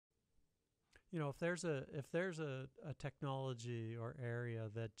If there's a technology or area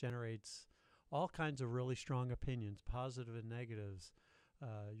that generates all kinds of really strong opinions, positive and negatives,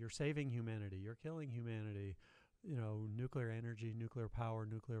 you're saving humanity, you're killing humanity, nuclear energy, nuclear power,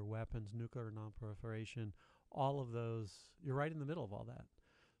 nuclear weapons, nuclear nonproliferation, all of those, you're right in the middle of all that.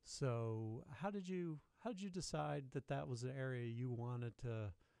 So how did you decide that that was an area you wanted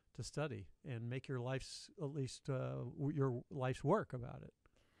to study and make your life's at least your life's work about it?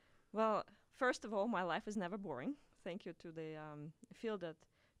 Well, first of all, my life is never boring. Thank you to the field that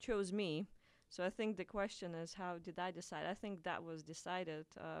chose me. So I think the question is, how did I decide? I think that was decided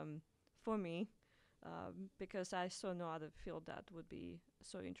for me because I saw no other field that would be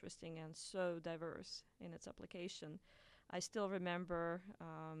so interesting and so diverse in its application. I still remember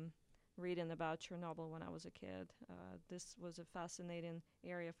reading about Chernobyl when I was a kid. This was a fascinating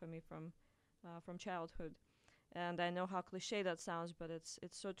area for me from childhood. And I know how cliche that sounds, but it's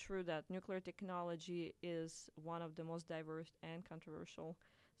so true that nuclear technology is one of the most diverse and controversial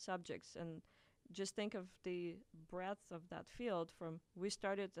subjects. And just think of the breadth of that field. From we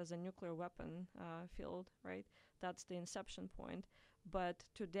started as a nuclear weapon field, right? That's the inception point. But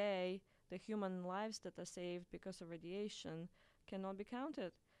today, the human lives that are saved because of radiation cannot be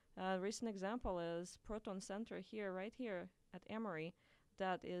counted. A recent example is Proton Center here, right here at Emory,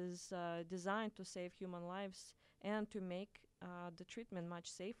 that is designed to save human lives and to make the treatment much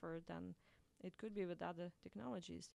safer than it could be with other technologies.